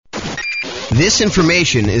This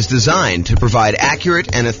information is designed to provide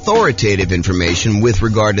accurate and authoritative information with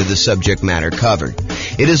regard to the subject matter covered.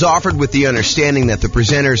 It is offered with the understanding that the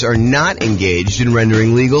presenters are not engaged in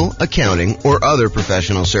rendering legal, accounting, or other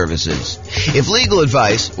professional services. If legal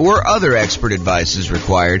advice or other expert advice is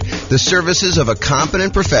required, the services of a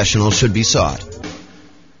competent professional should be sought.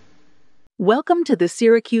 Welcome to the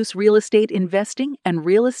Syracuse Real Estate Investing and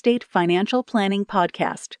Real Estate Financial Planning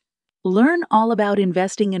Podcast. Learn all about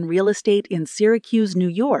investing in real estate in Syracuse, New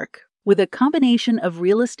York, with a combination of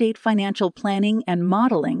real estate financial planning and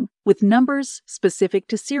modeling with numbers specific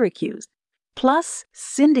to Syracuse, plus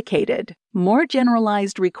syndicated, more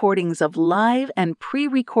generalized recordings of live and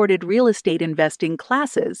pre-recorded real estate investing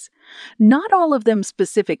classes, not all of them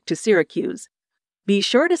specific to Syracuse. Be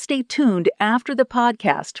sure to stay tuned after the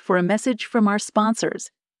podcast for a message from our sponsors.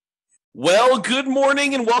 Well, good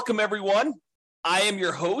morning and welcome, everyone. I am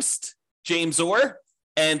your host, James Orr,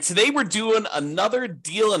 and today we're doing another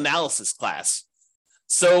deal analysis class.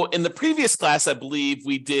 So in the previous class, I believe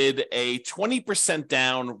we did a 20%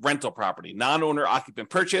 down rental property, non-owner occupant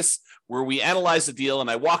purchase, where we analyzed the deal and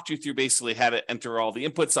I walked you through basically how to enter all the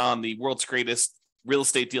inputs on the world's greatest real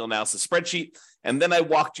estate deal analysis spreadsheet. And then I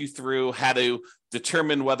walked you through how to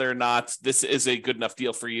determine whether or not this is a good enough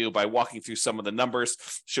deal for you by walking through some of the numbers,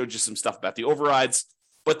 showed you some stuff about the overrides.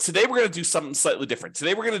 But today we're going to do something slightly different.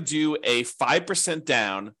 Today we're going to do a 5%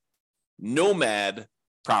 down Nomad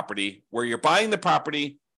property where you're buying the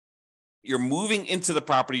property, you're moving into the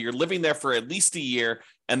property, you're living there for at least a year,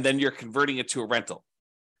 and then you're converting it to a rental.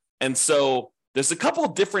 And so there's a couple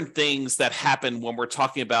of different things that happen when we're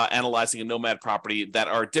talking about analyzing a Nomad property that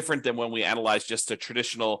are different than when we analyze just a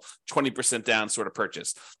traditional 20% down sort of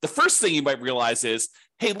purchase. The first thing you might realize is,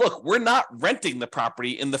 hey, look, we're not renting the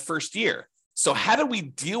property in the first year. So how do we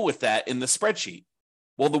deal with that in the spreadsheet?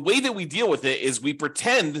 Well, the way that we deal with it is we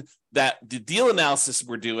pretend that the deal analysis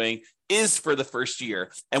we're doing is for the first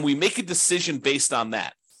year, and we make a decision based on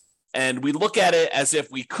that. And we look at it as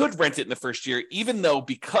if we could rent it in the first year, even though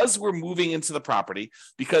because we're moving into the property,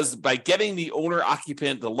 because by getting the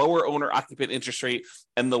owner-occupant, the lower owner-occupant interest rate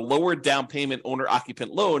and the lower down payment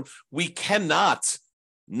owner-occupant loan, we cannot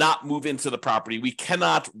not move into the property. We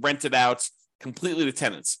cannot rent it out completely to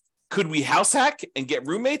tenants. Could we house hack and get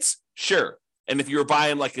roommates? Sure. And if you were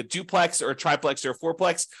buying like a duplex or a triplex or a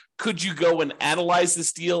fourplex, could you go and analyze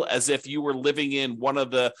this deal as if you were living in one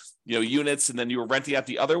of the units and then you were renting out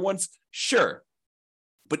the other ones? Sure.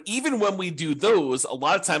 But even when we do those, a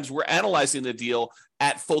lot of times we're analyzing the deal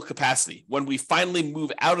at full capacity. When we finally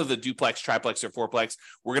move out of the duplex, triplex, or fourplex,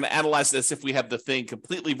 we're going to analyze this if we have the thing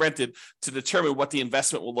completely rented to determine what the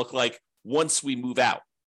investment will look like once we move out.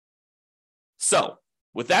 So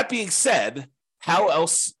with that being said, how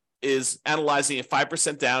else is analyzing a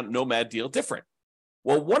 5% down Nomad deal different?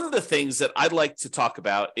 Well, one of the things that I'd like to talk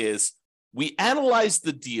about is we analyze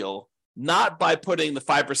the deal not by putting the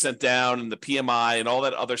 5% down and the PMI and all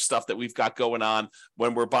that other stuff that we've got going on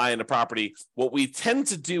when we're buying a property. What we tend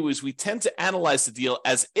to do is we tend to analyze the deal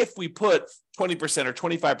as if we put 20% or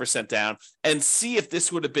 25% down and see if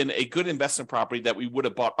this would have been a good investment property that we would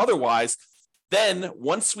have bought otherwise. Then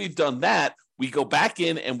once we've done that, we go back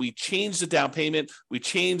in and we change the down payment, we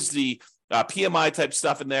change the PMI type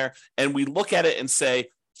stuff in there, and we look at it and say,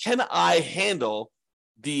 can I handle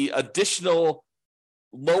the additional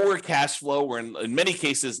lower cash flow, or in many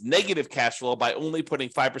cases, negative cash flow by only putting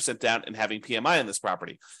 5% down and having PMI in this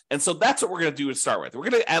property? And so that's what we're going to do to start with.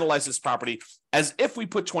 We're going to analyze this property as if we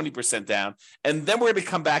put 20% down, and then we're going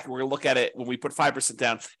to come back and we're going to look at it when we put 5%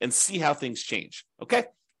 down and see how things change. Okay?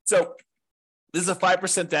 So this is a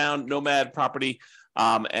 5% down Nomad property,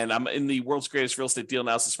 and I'm in the world's greatest real estate deal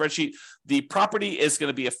analysis spreadsheet. The property is going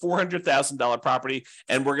to be a $400,000 property,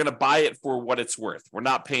 and we're going to buy it for what it's worth. We're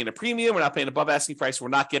not paying a premium. We're not paying above asking price. We're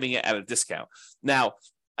not getting it at a discount. Now,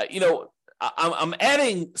 I'm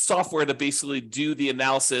adding software to basically do the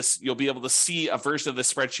analysis. You'll be able to see a version of the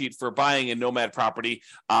spreadsheet for buying a Nomad property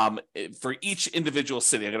for each individual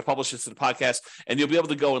city. I'm going to publish this to the podcast, and you'll be able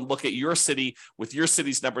to go and look at your city with your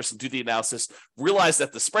city's numbers and do the analysis. Realize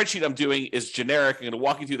that the spreadsheet I'm doing is generic. I'm going to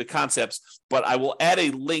walk you through the concepts, but I will add a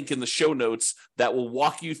link in the show notes that will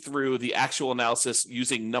walk you through the actual analysis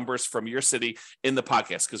using numbers from your city in the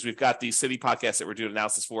podcast, because we've got these city podcasts that we're doing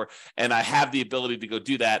analysis for, and I have the ability to go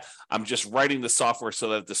do that. I'm just writing the software so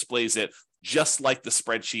that it displays it just like the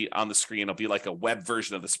spreadsheet on the screen. It'll be like a web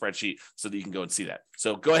version of the spreadsheet so that you can go and see that.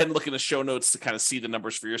 So go ahead and look in the show notes to kind of see the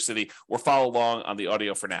numbers for your city, or follow along on the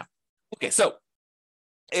audio for now. Okay, so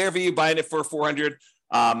ARV, buying it for 400.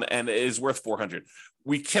 And it is worth 400.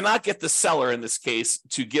 we cannot get the seller in this case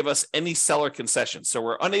to give us any seller concession. So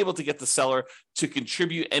we're unable to get the seller to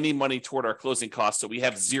contribute any money toward our closing costs. So we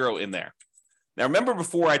have zero in there. Now, remember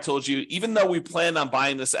before I told you, even though we plan on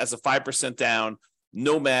buying this as a 5% down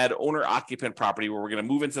Nomad owner occupant property where we're going to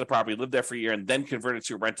move into the property, live there for a year, and then convert it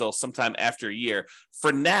to a rental sometime after a year.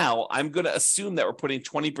 For now, I'm going to assume that we're putting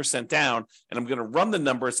 20% down, and I'm going to run the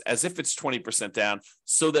numbers as if it's 20% down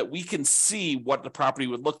so that we can see what the property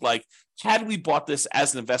would look like had we bought this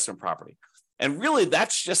as an investment property. And really,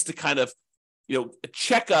 that's just to kind of,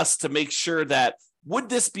 check us to make sure that would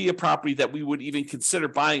this be a property that we would even consider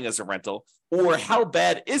buying as a rental, or how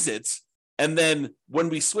bad is it? And then when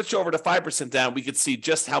we switch over to 5% down, we could see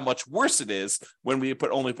just how much worse it is when we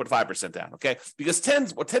only put 5% down, okay? Because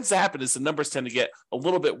what tends to happen is the numbers tend to get a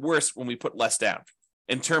little bit worse when we put less down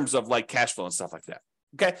in terms of like cash flow and stuff like that,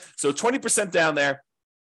 okay? So 20% down there.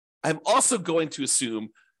 I'm also going to assume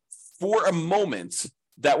for a moment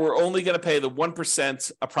that we're only going to pay the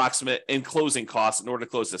 1% approximate in closing costs in order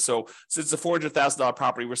to close this. So since it's a $400,000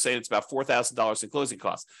 property, we're saying it's about $4,000 in closing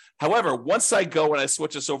costs. However, once I go and I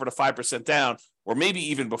switch this over to 5% down, or maybe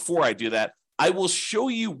even before I do that, I will show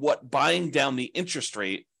you what buying down the interest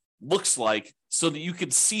rate looks like so that you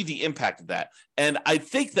can see the impact of that. And I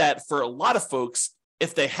think that for a lot of folks,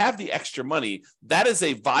 if they have the extra money, that is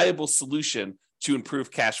a viable solution to improve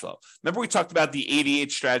cash flow. Remember we talked about the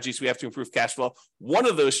 88 strategies we have to improve cash flow? One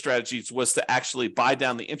of those strategies was to actually buy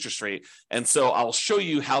down the interest rate. And so I'll show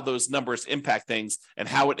you how those numbers impact things and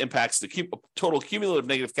how it impacts the total cumulative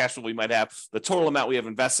negative cash flow we might have, the total amount we have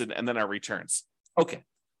invested, and then our returns. Okay,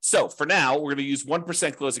 so for now, we're going to use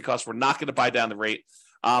 1% closing costs. We're not going to buy down the rate.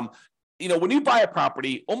 When you buy a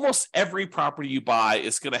property, almost every property you buy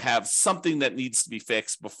is going to have something that needs to be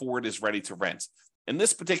fixed before it is ready to rent. In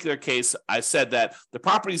this particular case, I said that the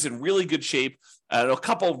property is in really good shape. A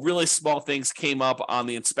couple of really small things came up on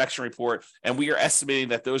the inspection report, and we are estimating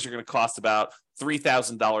that those are going to cost about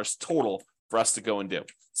 $3,000 total for us to go and do.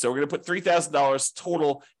 So we're going to put $3,000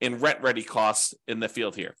 total in rent-ready costs in the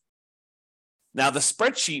field here. Now, the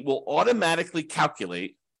spreadsheet will automatically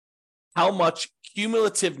calculate how much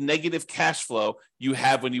cumulative negative cash flow you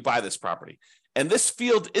have when you buy this property. And this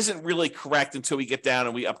field isn't really correct until we get down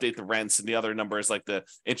and we update the rents and the other numbers like the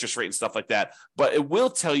interest rate and stuff like that. But it will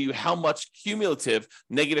tell you how much cumulative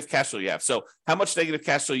negative cash flow you have. So how much negative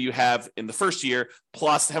cash flow you have in the first year,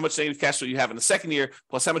 plus how much negative cash flow you have in the second year,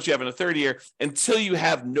 plus how much you have in the third year, until you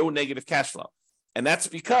have no negative cash flow. And that's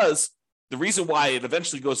because the reason why it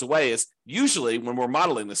eventually goes away is usually when we're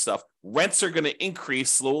modeling this stuff, rents are going to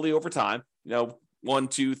increase slowly over time, 1,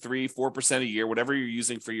 2, 3, 4% a year, whatever you're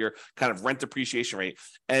using for your kind of rent depreciation rate.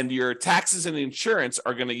 And your taxes and insurance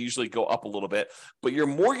are going to usually go up a little bit, but your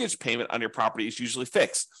mortgage payment on your property is usually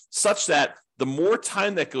fixed, such that the more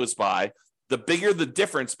time that goes by, the bigger the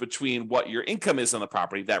difference between what your income is on the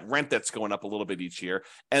property, that rent that's going up a little bit each year,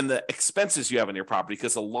 and the expenses you have on your property,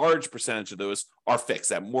 because a large percentage of those are fixed.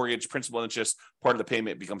 That mortgage, principal, and interest part of the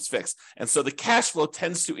payment becomes fixed. And so the cash flow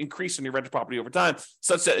tends to increase in your rental property over time,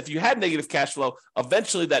 such that if you had negative cash flow,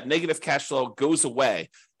 eventually that negative cash flow goes away.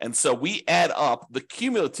 And so we add up the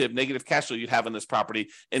cumulative negative cash flow you'd have on this property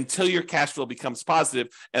until your cash flow becomes positive,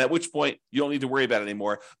 and at which point you don't need to worry about it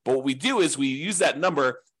anymore. But what we do is we use that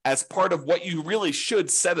number as part of what you really should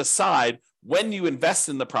set aside when you invest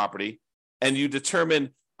in the property, and you determine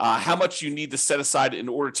how much you need to set aside in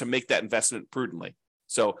order to make that investment prudently.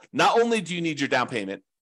 So not only do you need your down payment,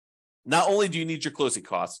 not only do you need your closing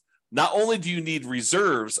costs, not only do you need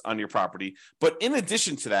reserves on your property, but in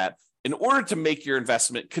addition to that, in order to make your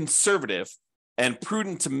investment conservative and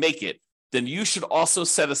prudent to make it, then you should also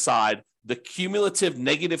set aside the cumulative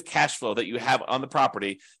negative cash flow that you have on the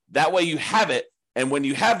property. That way you have it. And when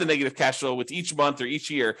you have the negative cash flow with each month or each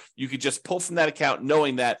year, you could just pull from that account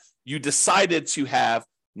knowing that you decided to have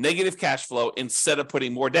negative cash flow instead of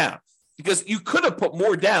putting more down. Because you could have put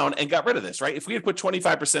more down and got rid of this, right? If we had put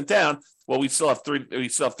 25% down, well, we still have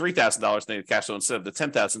 $3,000 negative cash flow instead of the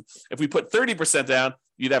 $10,000. If we put 30% down,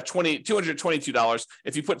 you'd have $222.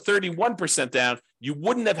 If you put 31% down, you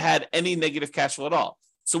wouldn't have had any negative cash flow at all.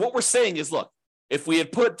 So what we're saying is, look, if we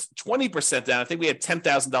had put 20% down, I think we had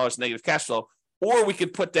 $10,000 negative cash flow, or we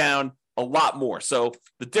could put down a lot more. So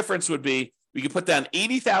the difference would be we could put down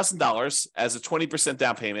 $80,000 as a 20%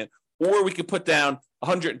 down payment, or we could put down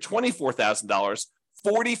 $124,000,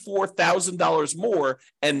 $44,000 more,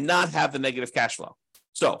 and not have the negative cash flow.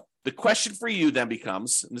 So the question for you then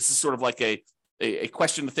becomes, and this is sort of like a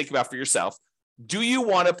question to think about for yourself, do you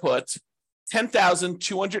want to put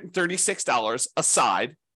 $10,236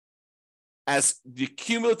 aside as the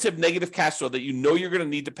cumulative negative cash flow that you know you're going to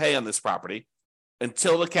need to pay on this property?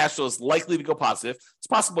 until the cash flow is likely to go positive. It's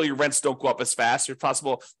possible your rents don't go up as fast. It's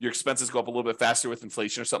possible your expenses go up a little bit faster with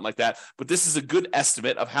inflation or something like that. But this is a good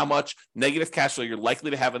estimate of how much negative cash flow you're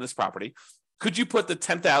likely to have in this property. Could you put the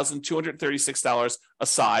 $10,236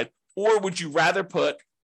 aside, or would you rather put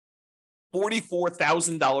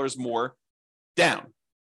 $44,000 more down?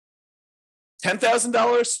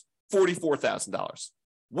 $10,000, $44,000.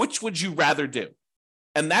 Which would you rather do?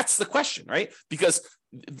 And that's the question, right? Because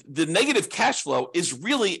the negative cash flow is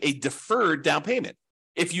really a deferred down payment.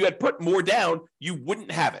 If you had put more down, you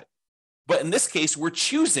wouldn't have it. But in this case, we're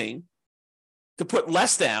choosing to put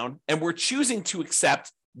less down, and we're choosing to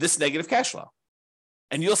accept this negative cash flow.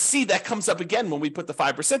 And you'll see that comes up again when we put the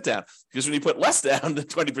 5% down, because when you put less down than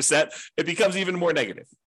 20%, it becomes even more negative.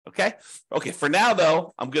 Okay. For now,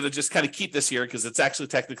 though, I'm going to just kind of keep this here because it's actually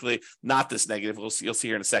technically not this negative. You'll see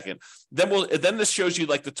here in a second. Then this shows you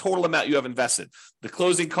like the total amount you have invested, the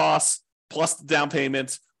closing costs plus the down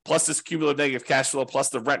payment plus this cumulative negative cash flow plus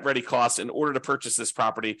the rent ready costs in order to purchase this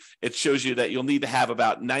property. It shows you that you'll need to have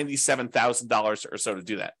about $97,000 or so to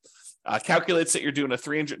do that. Calculates that you're doing a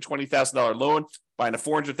 $320,000 loan, buying a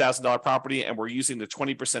 $400,000 property, and we're using the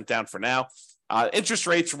 20% down for now. Interest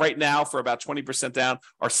rates right now for about 20% down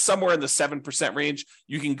are somewhere in the 7% range.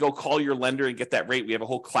 You can go call your lender and get that rate. We have a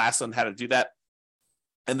whole class on how to do that.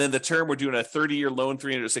 And then the term, we're doing a 30-year loan,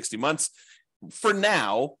 360 months. For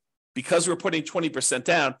now, because we're putting 20%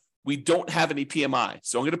 down, we don't have any PMI.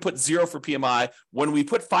 So I'm going to put 0 for PMI. When we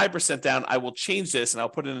put 5% down, I will change this and I'll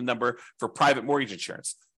put in a number for private mortgage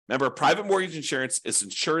insurance. Remember, private mortgage insurance is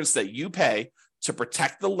insurance that you pay to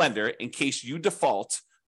protect the lender in case you default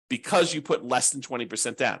because you put less than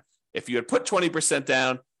 20% down. If you had put 20%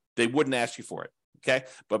 down, they wouldn't ask you for it, okay?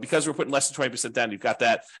 But because we're putting less than 20% down, you've got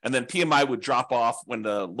that. And then PMI would drop off when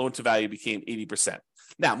the loan to value became 80%.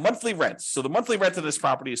 Now, monthly rents. So the monthly rent of this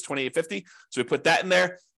property is $2,850. So we put that in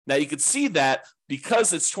there. Now you can see that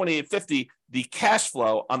because it's $2,850, the cash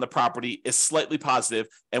flow on the property is slightly positive,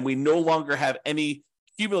 and we no longer have any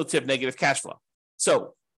cumulative negative cash flow.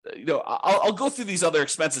 So, I'll go through these other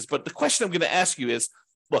expenses, but the question I'm going to ask you is,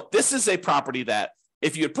 look, this is a property that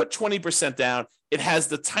if you had put 20% down, it has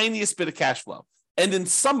the tiniest bit of cash flow. And in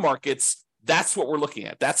some markets, that's what we're looking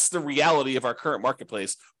at. That's the reality of our current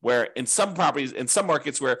marketplace, where in some properties, in some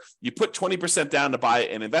markets where you put 20% down to buy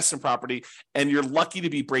an investment property and you're lucky to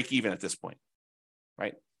be break even at this point,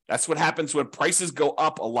 right? That's what happens when prices go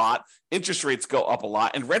up a lot, interest rates go up a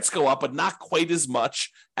lot, and rents go up, but not quite as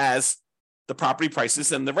much as the property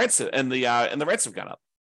prices and the rents and the rents have gone up.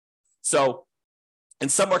 So in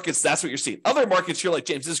some markets, that's what you're seeing. Other markets, you're like,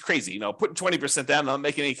 James, this is crazy. Putting 20% down, not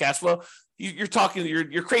making any cash flow. You're talking,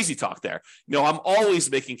 you're crazy talk there. I'm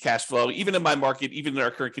always making cash flow, even in my market, even in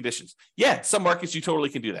our current conditions. Yeah, some markets you totally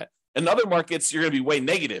can do that. In other markets, you're going to be way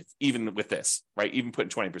negative, even with this, right? Even putting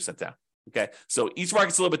 20% down. Okay, so each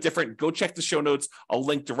market's a little bit different. Go check the show notes. I'll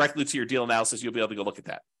link directly to your deal analysis. You'll be able to go look at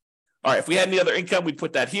that. All right, if we had any other income, we'd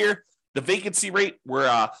put that here. The vacancy rate,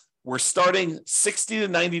 we're starting 60 to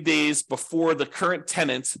 90 days before the current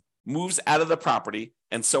tenant moves out of the property.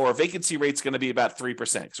 And so our vacancy rate is going to be about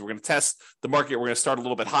 3%. So we're going to test the market. We're going to start a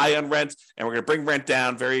little bit high on rent, and we're going to bring rent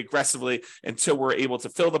down very aggressively until we're able to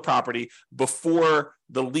fill the property before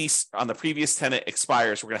the lease on the previous tenant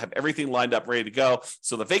expires. We're going to have everything lined up, ready to go.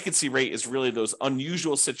 So the vacancy rate is really those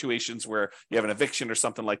unusual situations where you have an eviction or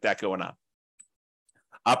something like that going on.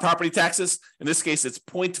 Property taxes, in this case, it's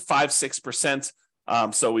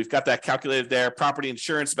 0.56%. So we've got that calculated there. Property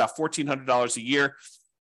insurance, about $1,400 a year.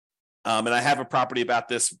 And I have a property about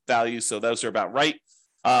this value, so those are about right.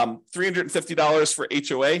 $350 for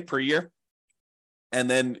HOA per year. And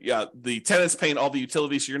then the tenant's paying all the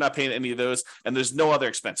utilities, so you're not paying any of those. And there's no other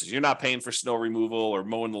expenses. You're not paying for snow removal or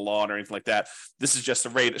mowing the lawn or anything like that. This is just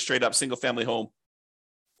a straight up single family home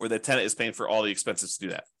where the tenant is paying for all the expenses to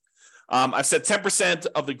do that. I've said 10%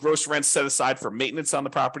 of the gross rent set aside for maintenance on the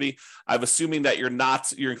property. I'm assuming that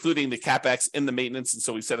you're including the CapEx in the maintenance. And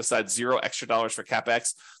so we set aside $0 extra for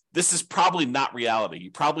CapEx. This is probably not reality.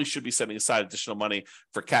 You probably should be setting aside additional money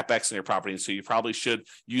for CapEx in your property. And so you probably should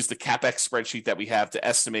use the CapEx spreadsheet that we have to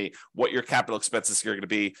estimate what your capital expenses are going to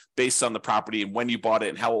be based on the property and when you bought it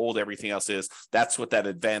and how old everything else is. That's what that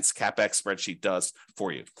advanced CapEx spreadsheet does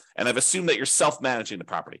for you. And I've assumed that you're self-managing the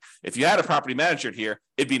property. If you had a property manager in here,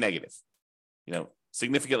 it'd be negative,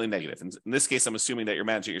 significantly negative. And in this case, I'm assuming that you're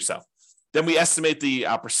managing it yourself. Then we estimate the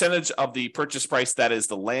percentage of the purchase price that is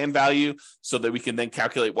the land value, so that we can then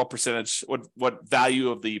calculate what percentage, what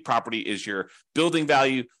value of the property is your building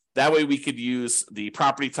value. That way we could use the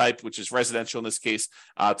property type, which is residential in this case,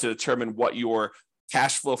 to determine what your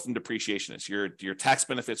cash flow from depreciation is, your tax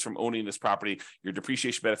benefits from owning this property, your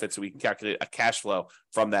depreciation benefits, so we can calculate a cash flow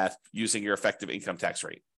from that using your effective income tax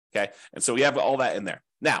rate. Okay. And so we have all that in there.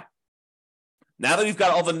 Now that we've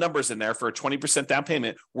got all the numbers in there for a 20% down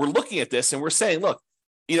payment, we're looking at this and we're saying, look,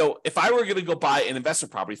 if I were going to go buy an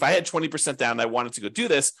investment property, if I had 20% down and I wanted to go do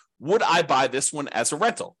this, would I buy this one as a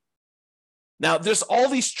rental? Now, there's all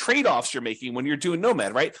these trade-offs you're making when you're doing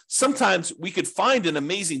Nomad, right? Sometimes we could find an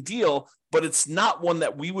amazing deal, but it's not one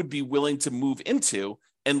that we would be willing to move into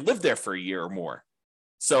and live there for a year or more.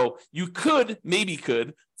 So you could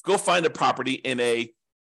go find a property in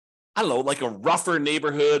like a rougher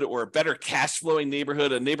neighborhood or a better cash flowing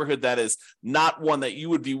neighborhood, a neighborhood that is not one that you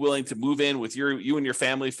would be willing to move in with you and your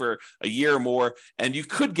family for a year or more, and you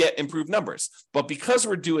could get improved numbers. But because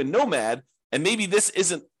we're doing Nomad, and maybe this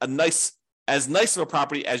isn't as nice of a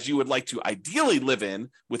property as you would like to ideally live in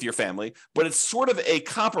with your family, but it's sort of a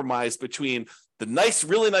compromise between the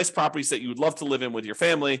really nice properties that you would love to live in with your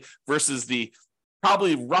family versus the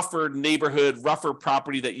probably rougher neighborhood, rougher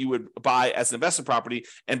property that you would buy as an investment property.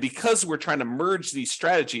 And because we're trying to merge these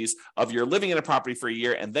strategies of you're living in a property for a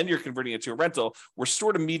year and then you're converting it to a rental, we're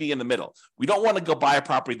sort of meeting in the middle. We don't want to go buy a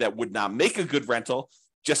property that would not make a good rental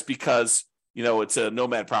just because it's a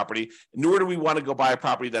Nomad property, nor do we want to go buy a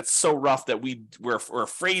property that's so rough that we're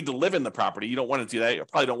afraid to live in the property. You don't want to do that. You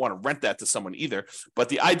probably don't want to rent that to someone either. But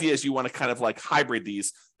the idea is you want to kind of like hybrid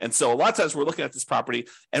these. And so a lot of times we're looking at this property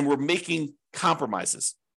and we're making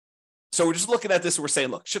compromises. So we're just looking at this and we're saying,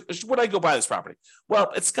 look, would I go buy this property?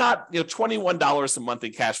 Well, it's got $21 a month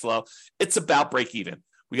in cash flow. It's about break even.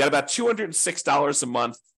 We got about $206 a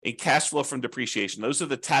month in cash flow from depreciation. Those are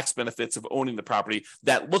the tax benefits of owning the property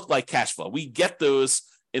that look like cash flow. We get those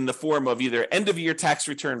in the form of either end of year tax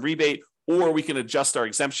return rebate, or we can adjust our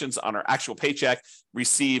exemptions on our actual paycheck,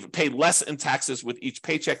 pay less in taxes with each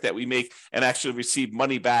paycheck that we make, and actually receive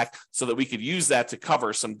money back so that we could use that to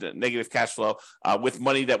cover some negative cash flow with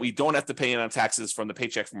money that we don't have to pay in on taxes from the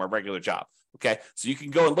paycheck from our regular job. Okay, so you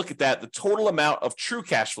can go and look at that. The total amount of true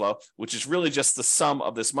cash flow, which is really just the sum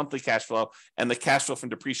of this monthly cash flow and the cash flow from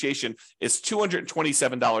depreciation, is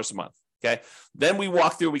 $227 a month. Okay, then we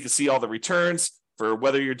walk through, we can see all the returns for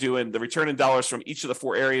whether you're doing the return in dollars from each of the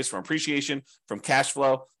four areas, from appreciation, from cash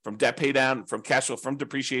flow, from debt pay down, from cash flow from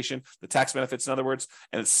depreciation, the tax benefits, in other words,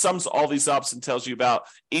 and it sums all these up and tells you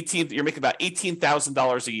you're making about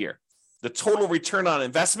 $18,000 a year. The total return on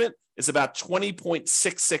investment is about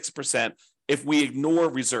 20.66% if we ignore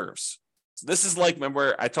reserves. So this is like,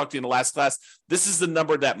 remember I talked to you in the last class, this is the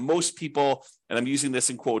number that most people, and I'm using this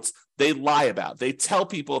in quotes, they lie about. They tell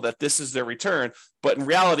people that this is their return, but in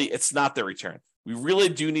reality, it's not their return. We really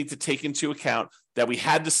do need to take into account that we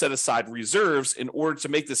had to set aside reserves in order to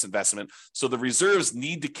make this investment. So the reserves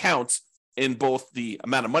need to count in both the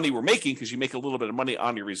amount of money we're making, because you make a little bit of money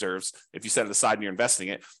on your reserves if you set it aside and you're investing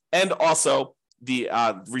it, and also the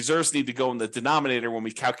reserves need to go in the denominator when we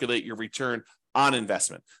calculate your return on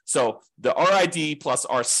investment. So the RID plus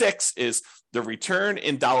R6 is the return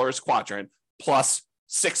in dollars quadrant plus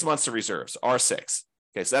 6 months of reserves, R6.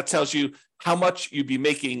 Okay, so that tells you how much you'd be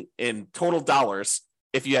making in total dollars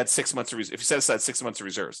if you had 6 months of if you set aside 6 months of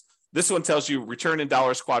reserves. This one tells you return in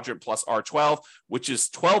dollars quadrant plus R12, which is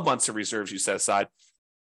 12 months of reserves you set aside.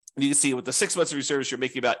 And you can see with the 6 months of reserves, you're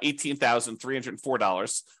making about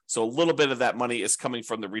 $18,304. So a little bit of that money is coming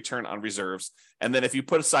from the return on reserves. And then if you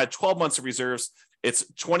put aside 12 months of reserves, it's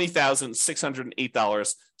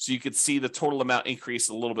 $20,608. So you could see the total amount increase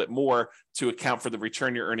a little bit more to account for the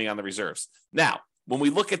return you're earning on the reserves. Now, when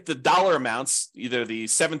we look at the dollar amounts, either the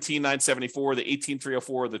 $17,974, the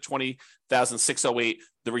 $18,304, the $20,608,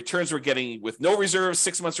 the returns we're getting with no reserves,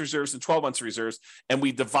 6 months reserves, and 12 months reserves, and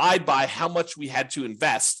we divide by how much we had to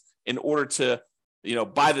invest in order to,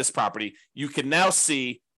 buy this property, you can now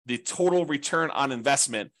see the total return on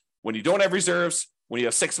investment when you don't have reserves, when you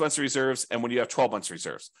have 6 months reserves, and when you have 12 months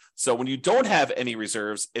reserves. So when you don't have any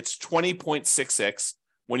reserves, it's 20.66.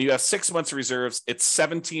 When you have 6 months reserves, it's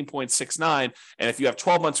 17.69. And if you have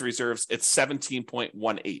 12 months reserves, it's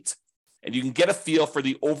 17.18. And you can get a feel for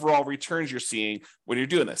the overall returns you're seeing when you're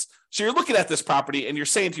doing this. So you're looking at this property and you're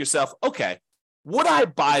saying to yourself, okay, would I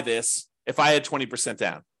buy this if I had 20%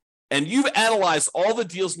 down? And you've analyzed all the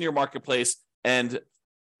deals in your marketplace and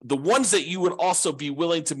the ones that you would also be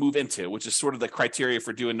willing to move into, which is sort of the criteria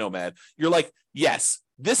for doing Nomad. You're like, yes,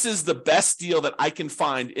 this is the best deal that I can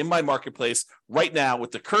find in my marketplace right now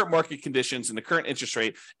with the current market conditions and the current interest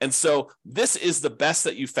rate. And so this is the best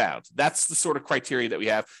that you found. That's the sort of criteria that we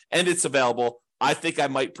have, and it's available. I think I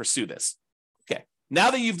might pursue this. Okay.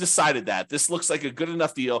 Now that you've decided that this looks like a good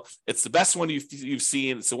enough deal, it's the best one you've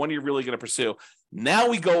seen, it's the one you're really going to pursue. Now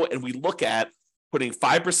we go and we look at putting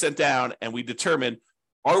 5% down, and we determine,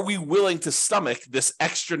 are we willing to stomach this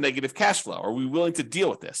extra negative cash flow? Are we willing to deal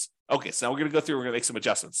with this? Okay, so now we're going to go through, we're going to make some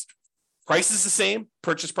adjustments. Price is the same,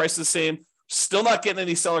 purchase price is the same, still not getting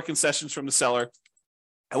any seller concessions from the seller.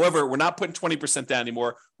 However, we're not putting 20% down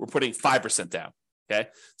anymore, we're putting 5% down, okay?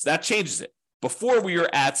 So that changes it. Before we were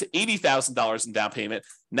at $80,000 in down payment,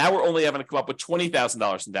 now we're only having to come up with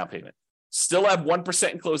 $20,000 in down payment. Still have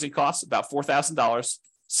 1% in closing costs, about $4,000.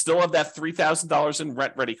 Still have that $3,000 in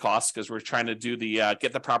rent ready costs because we're trying to do the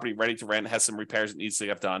get the property ready to rent, has some repairs that needs to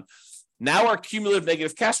get done. Now our cumulative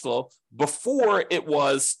negative cash flow before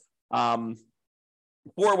was I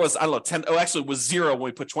don't know, 10. Oh, actually, it was zero when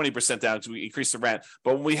we put 20% down because we increased the rent.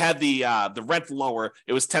 But when we had the rent lower,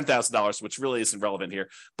 it was $10,000, which really isn't relevant here.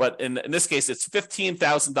 But in this case, it's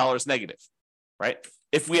 $15,000 negative, right?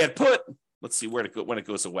 If we had put, let's see where to go when it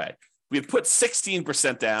goes away. We had put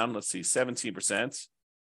 16% down. Let's see, 17%,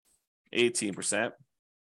 18%,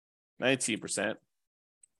 19%.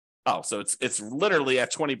 Oh, so it's literally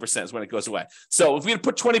at 20% is when it goes away. So if we had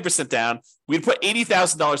put 20% down, we'd put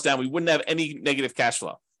 $80,000 down, we wouldn't have any negative cash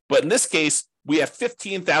flow. But in this case, we have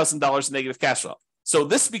 $15,000 negative cash flow. So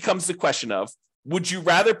this becomes the question of, would you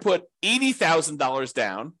rather put $80,000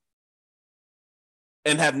 down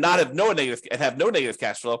and have no negative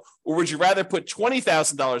cash flow, or would you rather put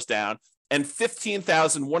 $20,000 down and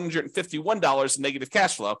 $15,151 negative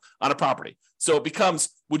cash flow on a property? So it becomes,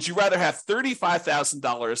 would you rather have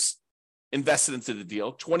 $35,000 invested into the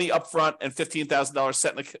deal, $20,000 upfront and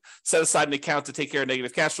 $15,000 set aside an account to take care of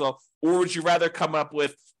negative cash flow, or would you rather come up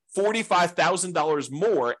with $45,000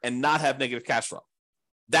 more and not have negative cash flow?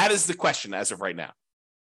 That is the question as of right now.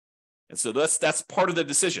 And so that's part of the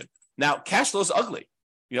decision. Now, cash flow is ugly.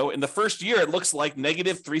 In the first year, it looks like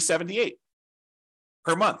negative $378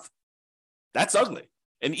 per month. That's ugly.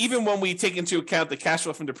 And even when we take into account the cash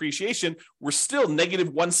flow from depreciation, we're still negative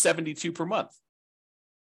 $172 per month.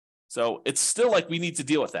 So it's still like we need to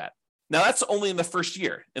deal with that. Now, that's only in the first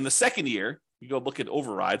year. In the second year, you go look at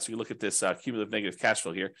override. So you look at this cumulative negative cash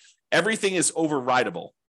flow here. Everything is overrideable.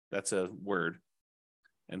 That's a word.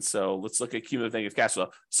 And so let's look at cumulative negative cash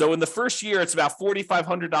flow. So in the first year, it's about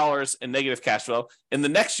 $4,500 in negative cash flow. In the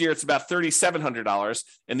next year, it's about $3,700.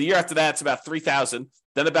 In the year after that, it's about $3,000.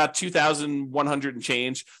 Then about $2,100 and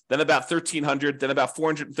change. Then about $1,300. Then about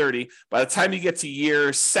 $430. By the time you get to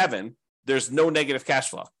year 7, there's no negative cash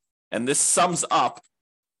flow. And this sums up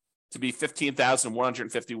to be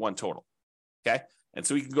 $15,151 total. Okay. And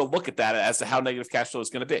so we can go look at that as to how negative cash flow is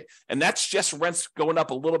going to be. And that's just rents going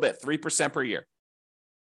up a little bit, 3% per year.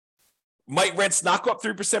 Might rents not go up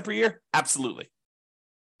 3% per year? Absolutely.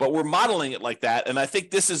 But we're modeling it like that. And I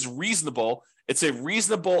think this is reasonable. It's a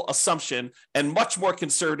reasonable assumption and much more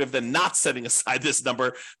conservative than not setting aside this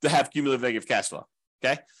number to have cumulative negative cash flow.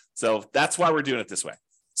 Okay. So that's why we're doing it this way.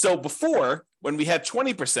 So before, when we had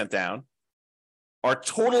 20% down, our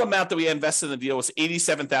total amount that we had invested in the deal was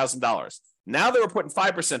 $87,000. Now that we're putting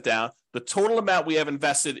 5% down, the total amount we have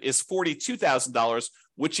invested is $42,000,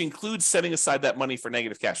 which includes setting aside that money for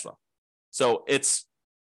negative cash flow. So it's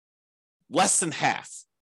less than half,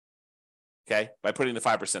 okay, by putting the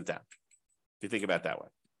 5% down, if you think about it that way.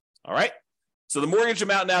 All right. So the mortgage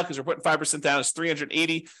amount now, because we're putting 5% down, is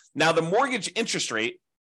 $380. Now the mortgage interest rate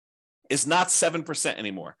is not 7%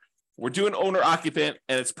 anymore. We're doing owner occupant,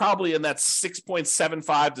 and it's probably in that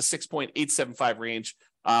 6.75 to 6.875 range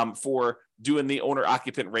for doing the owner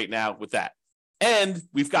occupant rate now with that. And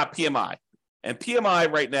we've got PMI. And PMI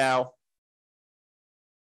right now,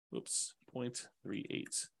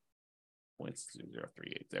 0.38.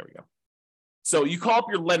 There we go. So you call up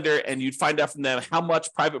your lender and you'd find out from them how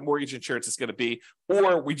much private mortgage insurance is going to be.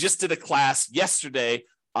 Or we just did a class yesterday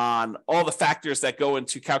on all the factors that go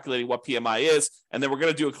into calculating what PMI is. And then we're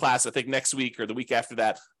going to do a class, I think next week or the week after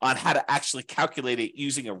that, on how to actually calculate it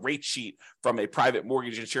using a rate sheet from a private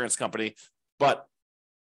mortgage insurance company. But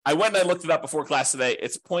I went and I looked it up before class today.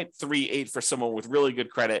 It's 0.38 for someone with really good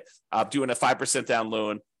credit, doing a 5% down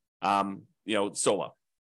loan, solo.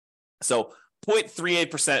 So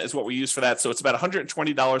 0.38% is what we use for that. So it's about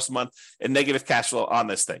 $120 a month in negative cash flow on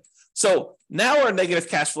this thing. So now our negative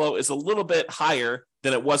cash flow is a little bit higher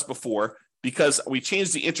than it was before because we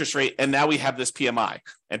changed the interest rate and now we have this PMI.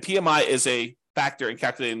 And PMI is a factor in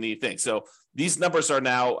calculating the thing. So these numbers are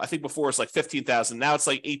now, I think before it's like $15,000. Now it's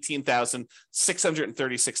like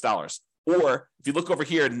 $18,636. Or if you look over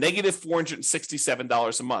here, negative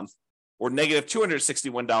 $467 a month or negative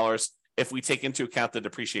 $261 if we take into account the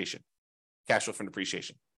depreciation, cash flow from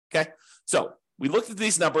depreciation. Okay. So we looked at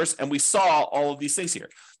these numbers and we saw all of these things here.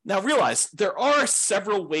 Now realize there are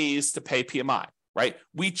several ways to pay PMI, right?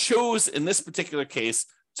 We chose in this particular case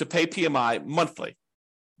to pay PMI monthly.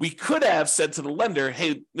 We could have said to the lender,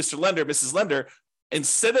 hey, Mr. Lender, Mrs. Lender,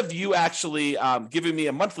 instead of you actually giving me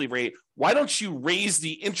a monthly rate, why don't you raise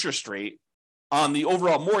the interest rate on the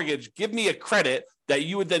overall mortgage? Give me a credit that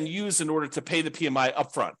you would then use in order to pay the PMI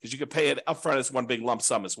upfront, because you could pay it upfront as one big lump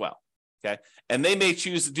sum as well. Okay. And they may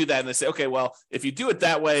choose to do that. And they say, okay, well, if you do it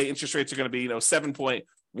that way, interest rates are going to be,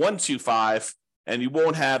 7.125, and you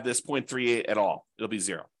won't have this 0.38 at all. It'll be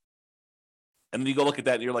zero. And then you go look at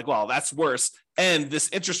that and you're like, well, that's worse. And this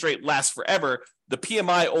interest rate lasts forever. The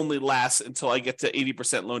PMI only lasts until I get to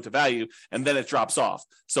 80% loan to value, and then it drops off.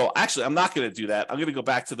 So actually, I'm not going to do that. I'm going to go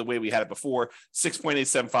back to the way we had it before,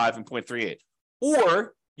 6.875 and 0.38.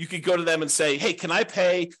 Or you could go to them and say, hey, can I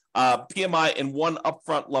pay PMI in one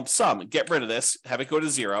upfront lump sum and get rid of this, have it go to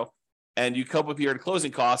zero, and you come up here in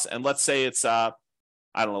closing costs, and let's say it's,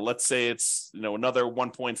 let's say it's, another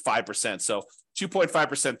 1.5%. So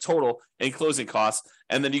 2.5% total in closing costs,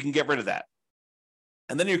 and then you can get rid of that.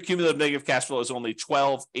 And then your cumulative negative cash flow is only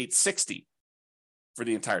 12,860 for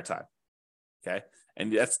the entire time. Okay.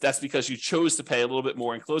 And that's because you chose to pay a little bit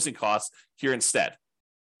more in closing costs here instead.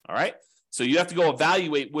 All right. So you have to go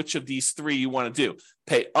evaluate which of these three you want to do.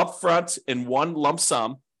 Pay upfront in one lump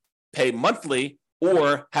sum, pay monthly,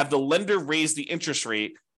 or have the lender raise the interest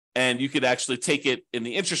rate, and you could actually take it in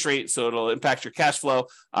the interest rate, so it'll impact your cash flow,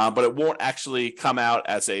 but it won't actually come out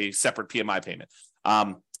as a separate PMI payment.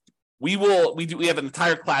 We have an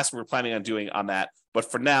entire class we're planning on doing on that, but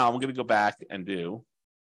for now, I'm going to go back and do.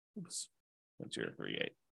 0.038.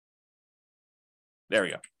 There we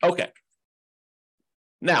go. Okay.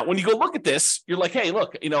 Now, when you go look at this, you're like, hey,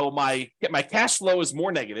 look, my cash flow is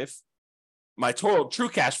more negative. My total true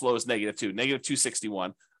cash flow is negative too, negative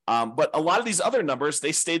 261. But a lot of these other numbers,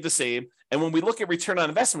 they stayed the same. And when we look at return on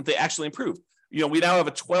investment, they actually improved. We now have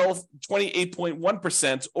a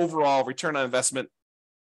 28.1% overall return on investment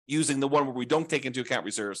using the one where we don't take into account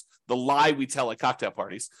reserves, the lie we tell at cocktail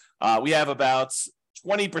parties. We have about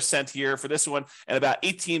 20% here for this one and about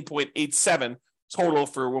 18.87 total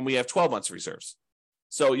for when we have 12 months of reserves.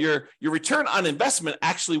 So your return on investment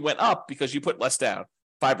actually went up because you put less down,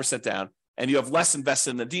 5% down, and you have less invested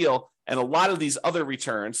in the deal. And a lot of these other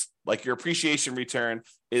returns, like your appreciation return,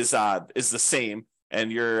 is the same,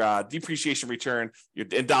 and your depreciation return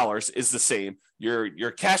in dollars is the same.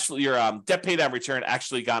 Your cash flow, your debt pay down return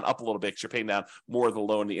actually gone up a little bit because you're paying down more of the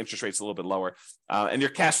loan. The interest rate's a little bit lower, and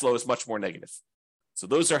your cash flow is much more negative. So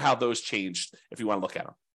those are how those changed if you want to look at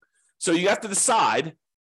them. So you have to decide: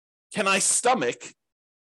 can I stomach,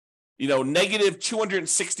 negative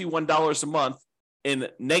 $261 a month in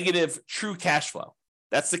negative true cash flow?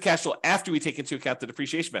 That's the cash flow after we take into account the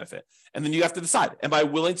depreciation benefit. And then you have to decide, am I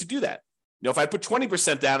willing to do that? If I put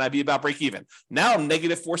 20% down, I'd be about break even. Now I'm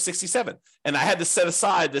negative 467. And I had to set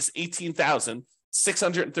aside this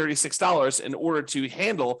 $18,636 in order to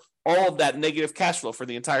handle all of that negative cash flow for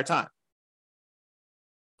the entire time.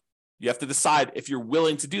 You have to decide if you're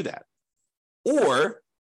willing to do that. Or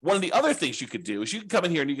one of the other things you could do is you can come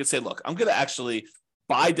in here and you can say, look, I'm going to actually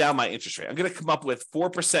buy down my interest rate. I'm going to come up with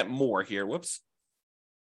 4% more here.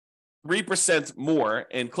 3% more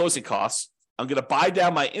in closing costs. I'm going to buy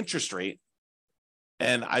down my interest rate.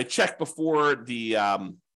 And I checked before the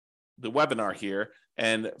webinar here.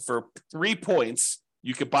 And for 3 points,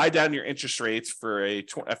 you could buy down your interest rates for a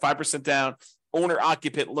 5% down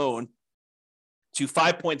owner-occupant loan to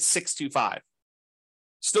 5.625.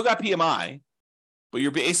 Still got PMI, but you're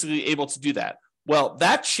basically able to do that. Well,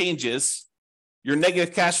 that changes your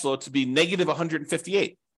negative cash flow to be negative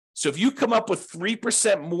 158. So if you come up with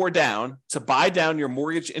 3% more down to buy down your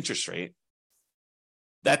mortgage interest rate,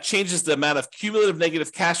 that changes the amount of cumulative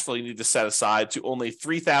negative cash flow you need to set aside to only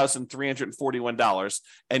 $3,341.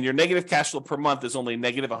 And your negative cash flow per month is only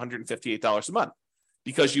negative $158 a month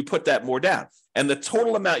because you put that more down. And the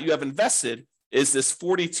total amount you have invested is this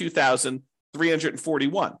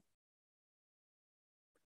 $42,341.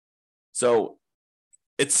 So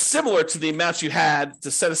it's similar to the amounts you had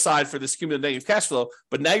to set aside for this cumulative negative cash flow,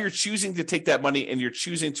 but now you're choosing to take that money and you're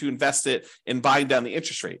choosing to invest it in buying down the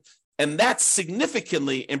interest rate. And that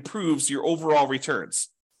significantly improves your overall returns.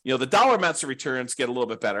 The dollar amounts of returns get a little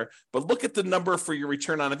bit better, but look at the number for your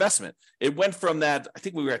return on investment. It went from that, I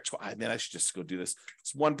think we were at, I should just go do this.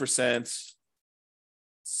 It's 1%,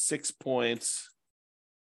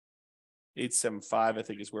 6.875, I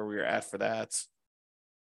think is where we were at for that.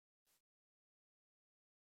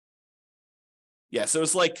 Yeah, so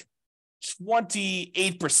it's like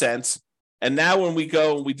 28%. And now when we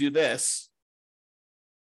go and we do this,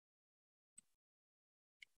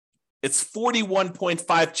 it's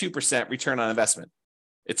 41.52% return on investment.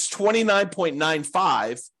 It's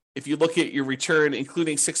 29.95 if you look at your return,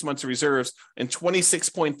 including 6 months of reserves, and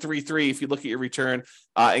 26.33 if you look at your return,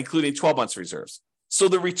 including 12 months of reserves. So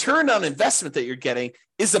the return on investment that you're getting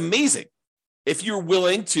is amazing. If you're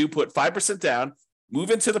willing to put 5% down,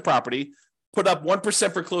 move into the property, put up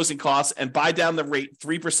 1% for closing costs, and buy down the rate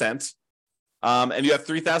 3%, and you have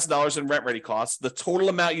 $3,000 in rent-ready costs, the total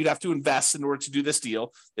amount you'd have to invest in order to do this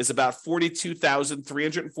deal is about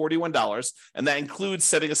 $42,341, and that includes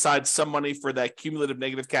setting aside some money for that cumulative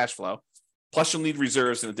negative cash flow, plus you'll need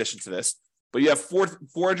reserves in addition to this. But you have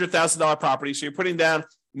 $400,000 property, so you're putting down,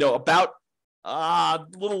 about a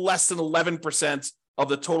little less than 11% of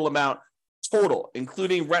the total amount,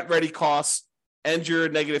 including rent-ready costs and your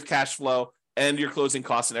negative cash flow and your closing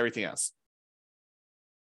costs and everything else.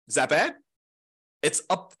 Is that bad? It's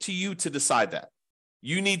up to you to decide that.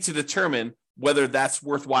 You need to determine whether that's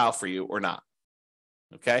worthwhile for you or not.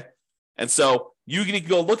 Okay? And so you can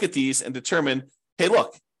go look at these and determine, hey,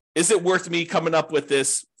 look, is it worth me coming up with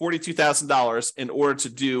this $42,000 in order to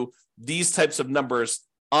do these types of numbers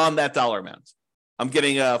on that dollar amount? I'm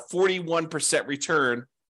getting a 41% return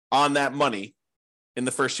on that money in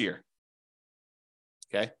the first year.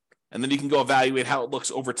 Okay? And then you can go evaluate how it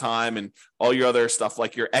looks over time and all your other stuff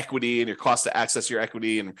like your equity and your cost to access your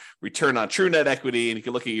equity and return on true net equity. And you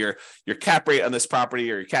can look at your cap rate on this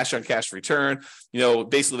property or your cash on cash return.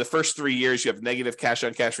 Basically the first 3 years you have negative cash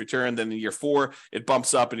on cash return. Then in year 4, it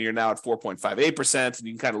bumps up and you're now at 4.58%. And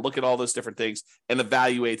you can kind of look at all those different things and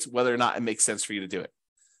evaluate whether or not it makes sense for you to do it.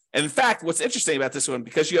 And in fact, what's interesting about this one,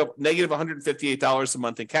 because you have negative $158 a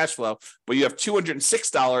month in cash flow, but you have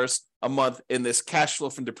 $206 a month in this cash flow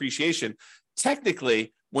from depreciation,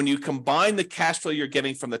 technically, when you combine the cash flow you're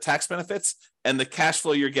getting from the tax benefits and the cash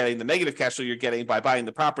flow you're getting, the negative cash flow you're getting by buying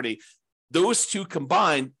the property, those two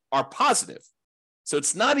combined are positive. So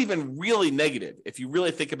it's not even really negative if you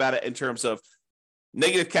really think about it in terms of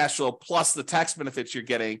negative cash flow plus the tax benefits you're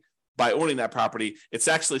getting by owning that property. It's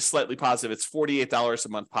actually slightly positive. It's $48 a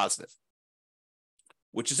month positive,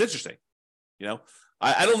 which is interesting.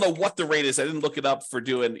 I don't know what the rate is. I didn't look it up for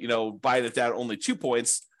doing, buying it down only 2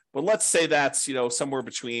 points, but let's say that's, somewhere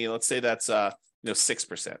between, let's say that's,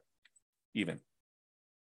 6% even.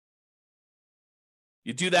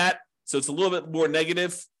 You do that. So it's a little bit more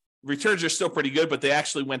negative. Returns are still pretty good, but they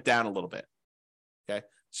actually went down a little bit. Okay.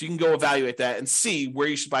 So you can go evaluate that and see where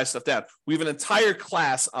you should buy stuff down. We have an entire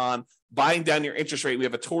class on buying down your interest rate. We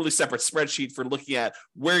have a totally separate spreadsheet for looking at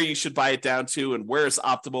where you should buy it down to and where it's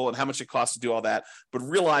optimal and how much it costs to do all that. But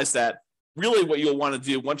realize that really what you'll want to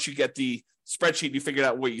do once you get the spreadsheet, you figured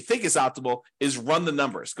out what you think is optimal, is run the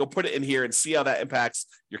numbers. Go put it in here and see how that impacts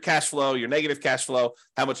your cash flow, your negative cash flow,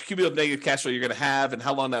 how much cumulative negative cash flow you're going to have and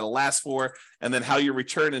how long that'll last for, and then how your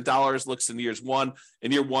return in dollars looks in year one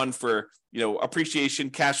for, appreciation,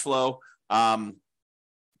 cash flow,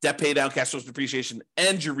 debt pay down, cash flows, depreciation,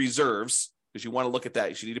 and your reserves, because you want to look at that.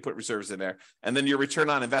 You should need to put reserves in there. And then your return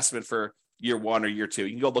on investment for year 1 or year 2.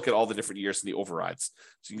 You can go look at all the different years in the overrides.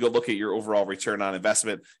 So you can go look at your overall return on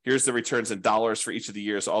investment. Here's the returns in dollars for each of the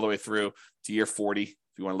years all the way through to year 40, if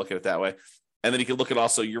you want to look at it that way. And then you can look at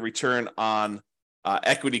also your return on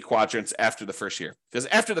equity quadrants after the first year. Because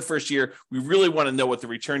after the first year, we really want to know what the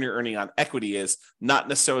return you're earning on equity is, not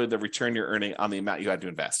necessarily the return you're earning on the amount you had to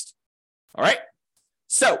invest. All right.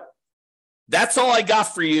 So that's all I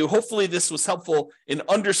got for you. Hopefully this was helpful in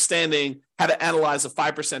understanding how to analyze a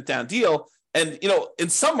 5% down deal. And, in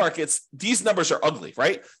some markets, these numbers are ugly,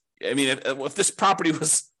 right? I mean, if this property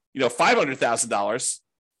was, $500,000,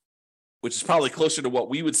 which is probably closer to what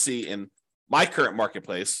we would see in my current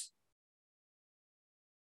marketplace,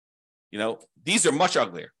 these are much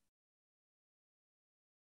uglier.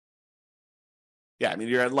 Yeah, I mean,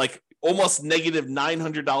 you're at like almost negative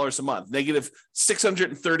 $900 a month, negative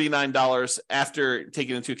 $639 after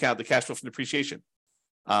taking into account the cash flow from depreciation.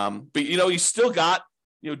 But, you still got,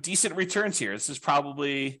 decent returns here. This is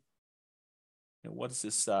probably, what is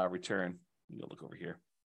this return? Let me look over here.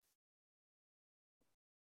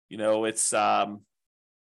 It's the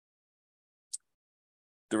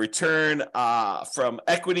return from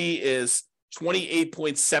equity is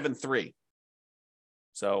 28.73.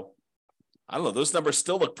 So I don't know. Those numbers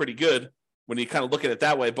still look pretty good when you kind of look at it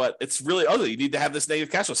that way, but it's really ugly. You need to have this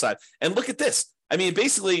negative cash flow side. And look at this. I mean,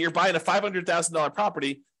 basically, you're buying a $500,000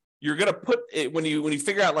 property. You're going to put it when you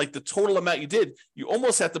figure out like the total amount you did. You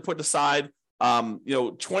almost have to put aside,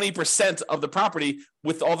 20% of the property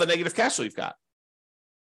with all the negative cash flow you've got.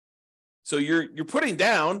 So you're putting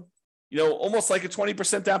down, almost like a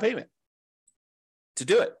 20% down payment to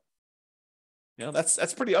do it.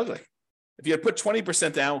 That's pretty ugly. If you had put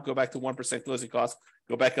 20% down, go back to 1% closing costs,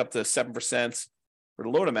 go back up to 7% for the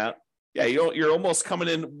loan amount, Yeah, you're almost coming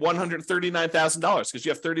in $139,000 because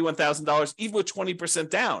you have $31,000 even with 20%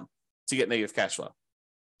 down to get negative cash flow.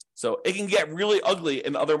 So it can get really ugly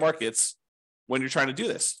in other markets when you're trying to do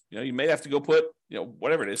this. You may have to go put,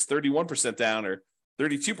 whatever it is, 31% down or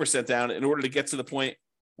 32% down in order to get to the point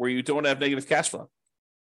where you don't have negative cash flow.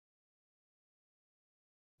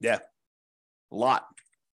 Yeah, a lot.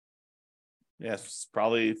 Yeah, it's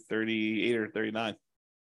probably 38 or 39.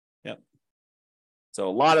 Yep. So a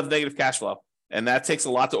lot of negative cash flow, and that takes a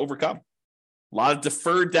lot to overcome. A lot of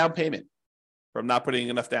deferred down payment from not putting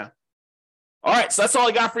enough down. All right, so that's all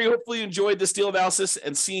I got for you. Hopefully you enjoyed this deal analysis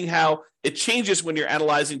and seeing how it changes when you're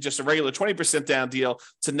analyzing just a regular 20% down deal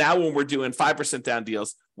to now when we're doing 5% down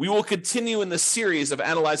deals. We will continue in this series of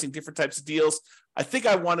analyzing different types of deals. I think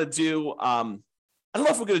I want to do, I don't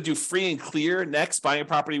know if we're going to do free and clear next, buying a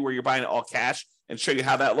property where you're buying it all cash and show you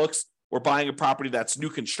how that looks. Or buying a property that's new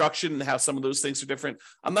construction and how some of those things are different.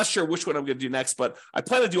 I'm not sure which one I'm going to do next, but I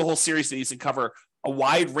plan to do a whole series of these and cover a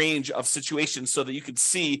wide range of situations so that you can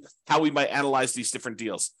see how we might analyze these different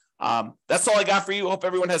deals. That's all I got for you. Hope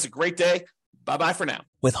everyone has a great day. Bye-bye for now.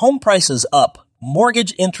 With home prices up,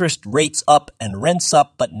 mortgage interest rates up, and rents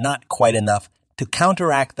up, but not quite enough to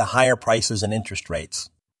counteract the higher prices and interest rates.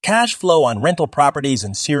 Cash flow on rental properties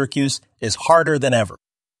in Syracuse is harder than ever.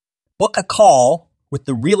 Book a call with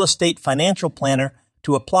the Real Estate Financial Planner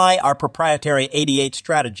to apply our proprietary 88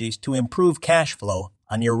 strategies to improve cash flow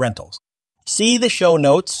on your rentals. See the show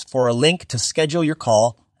notes for a link to schedule your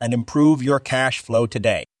call and improve your cash flow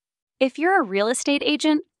today. If you're a real estate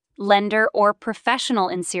agent, lender, or professional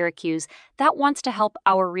in Syracuse that wants to help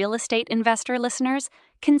our real estate investor listeners,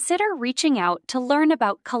 consider reaching out to learn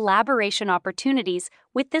about collaboration opportunities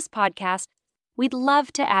with this podcast. We'd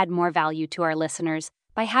love to add more value to our listeners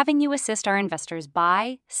by having you assist our investors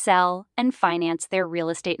buy, sell, and finance their real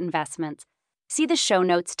estate investments. See the show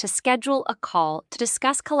notes to schedule a call to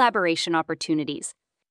discuss collaboration opportunities.